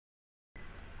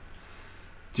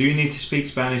Do you need to speak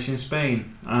Spanish in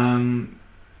Spain?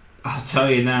 I'll tell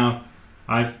you now,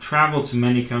 I've traveled to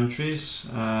many countries.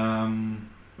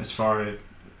 As far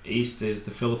east as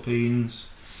the Philippines,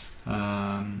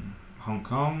 Hong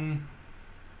Kong,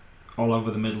 all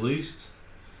over the Middle East.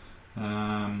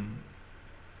 And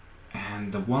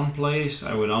the one place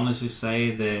I would honestly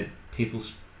say that people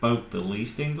spoke the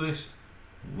least English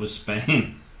was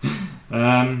Spain.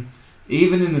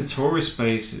 Even in the tourist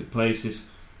places,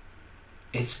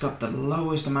 it's got the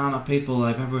lowest amount of people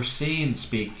I've ever seen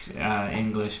speak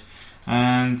English.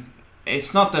 And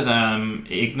it's not that I'm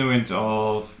ignorant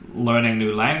of learning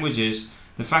new languages.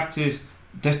 The fact is,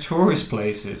 they're tourist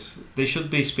places. They should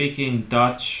be speaking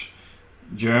Dutch,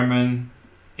 German,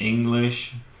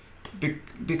 English,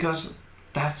 because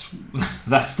that's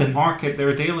that's the market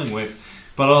they're dealing with.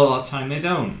 But a lot of the time they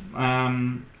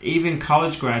don't. Even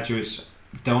college graduates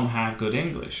don't have good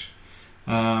English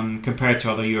compared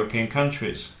to other European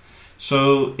countries.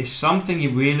 So it's something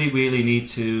you really, really need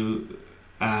to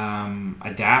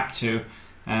adapt to.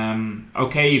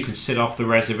 Okay, you can sit off the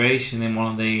reservation in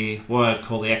one of the what I'd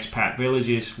call the expat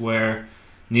villages where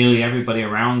nearly everybody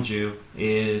around you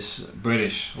is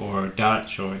British or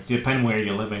Dutch, or depending where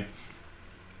you're living.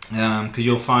 Because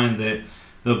you'll find that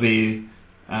there'll be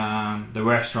the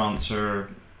restaurants are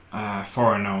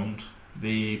foreign owned,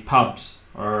 the pubs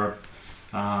are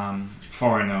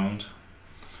foreign owned,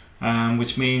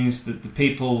 which means that the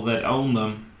people that own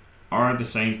them are the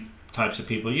same types of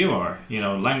people you are,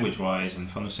 language wise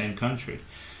and from the same country.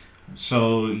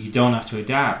 So you don't have to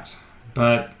adapt.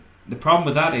 But the problem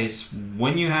with that is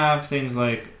when you have things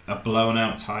like a blown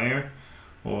out tire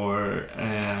or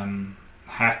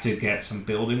have to get some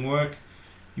building work,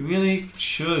 you really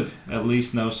should at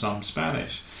least know some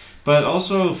Spanish. But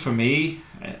also for me,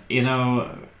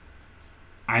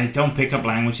 I don't pick up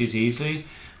languages easily,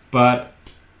 but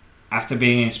after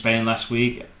being in Spain last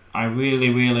week, I really,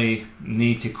 really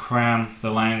need to cram the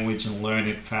language and learn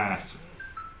it fast.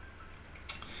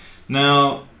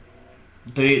 Now,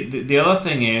 the other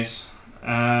thing is,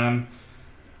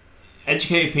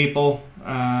 educated people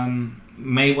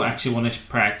may actually want to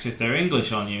practice their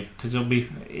English on you because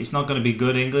it's not going to be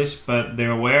good English, but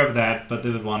they're aware of that, but they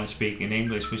would want to speak in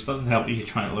English, which doesn't help you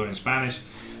trying to learn Spanish,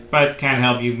 but can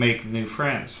help you make new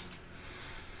friends.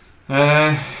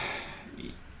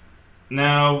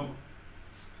 Now,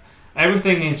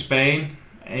 everything in Spain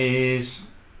is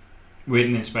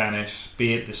written in Spanish,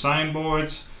 be it the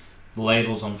signboards, the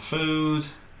labels on food,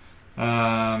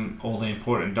 all the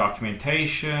important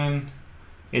documentation.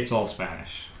 It's all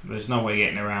Spanish. There's no way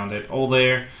getting around it.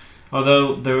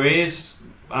 Although there is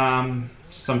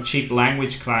some cheap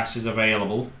language classes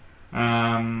available,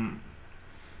 and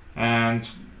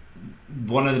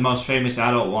one of the most famous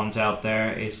adult ones out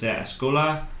there is the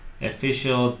Escuela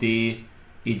Oficial de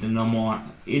Idiomas,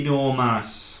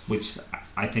 which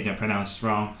I think I pronounced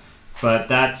wrong, but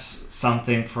that's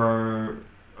something for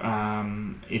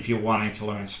if you're wanting to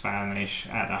learn Spanish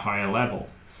at a higher level.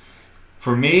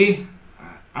 For me,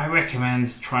 I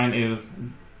recommend trying to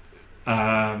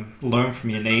learn from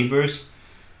your neighbors.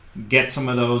 Get some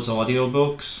of those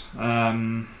audiobooks.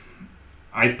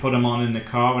 I put them on in the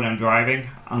car when I'm driving.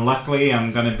 And luckily,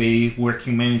 I'm going to be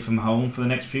working mainly from home for the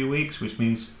next few weeks, which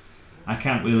means I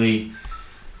can't really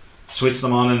switch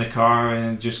them on in the car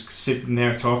and just sitting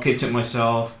there talking to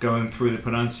myself, going through the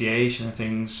pronunciation of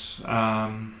things.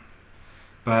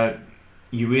 But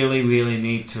you really, really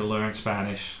need to learn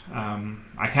Spanish.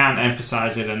 I can't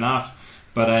emphasize it enough,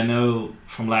 but I know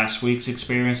from last week's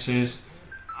experiences,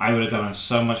 I would have done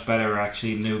so much better,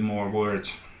 actually knew more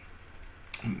words.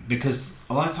 Because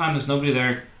a lot of times there's nobody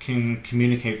there can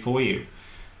communicate for you.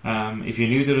 If you're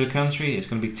new to the country, it's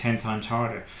going to be 10 times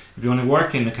harder. If you want to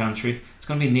work in the country, it's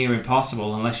going to be near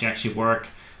impossible unless you actually work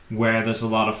where there's a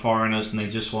lot of foreigners and they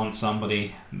just want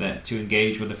somebody to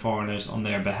engage with the foreigners on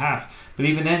their behalf. But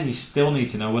even then, you still need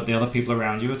to know what the other people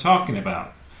around you are talking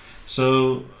about.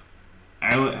 So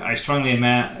I strongly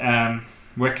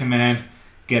recommend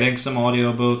getting some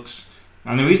audiobooks.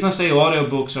 And the reason I say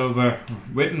audiobooks over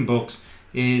written books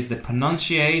is the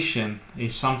pronunciation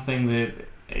is something that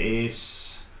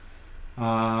is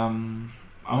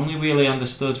only really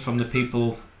understood from the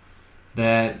people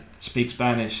that speak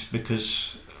Spanish,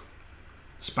 because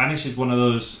Spanish is one of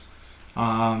those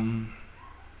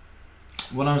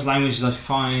languages I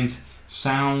find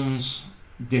sounds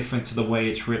different to the way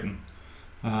it's written.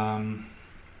 But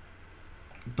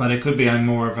it could be I'm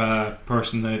more of a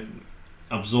person that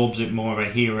absorbs it more if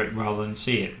I hear it rather than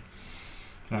see it.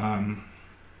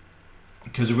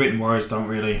 Because the written words don't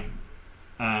really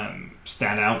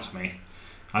stand out to me.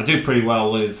 I do pretty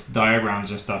well with diagrams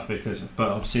and stuff but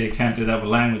obviously I can't do that with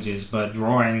languages. But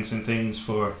drawings and things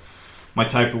for my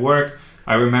type of work,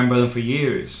 I remember them for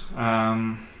years.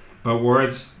 But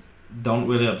words don't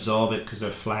really absorb it because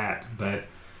they're flat. But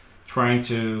trying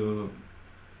to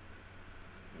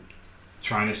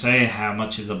say how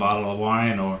much is a bottle of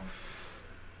wine, or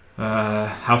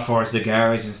how far is the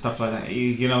garage and stuff like that.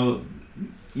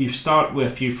 You start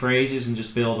with a few phrases and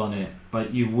just build on it.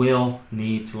 But you will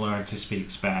need to learn to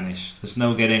speak Spanish. There's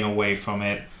no getting away from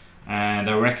it. And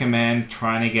I recommend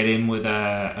trying to get in with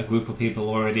a group of people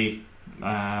already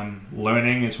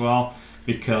learning as well,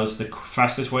 because the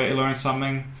fastest way to learn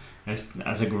something is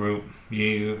as a group.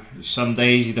 Some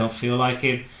days you don't feel like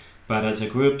it, but as a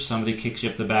group, somebody kicks you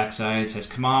up the backside, says,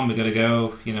 "Come on, we gotta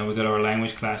go. We got our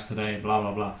language class today." Blah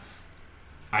blah blah.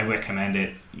 I recommend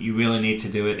it. You really need to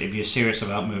do it if you're serious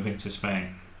about moving to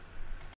Spain.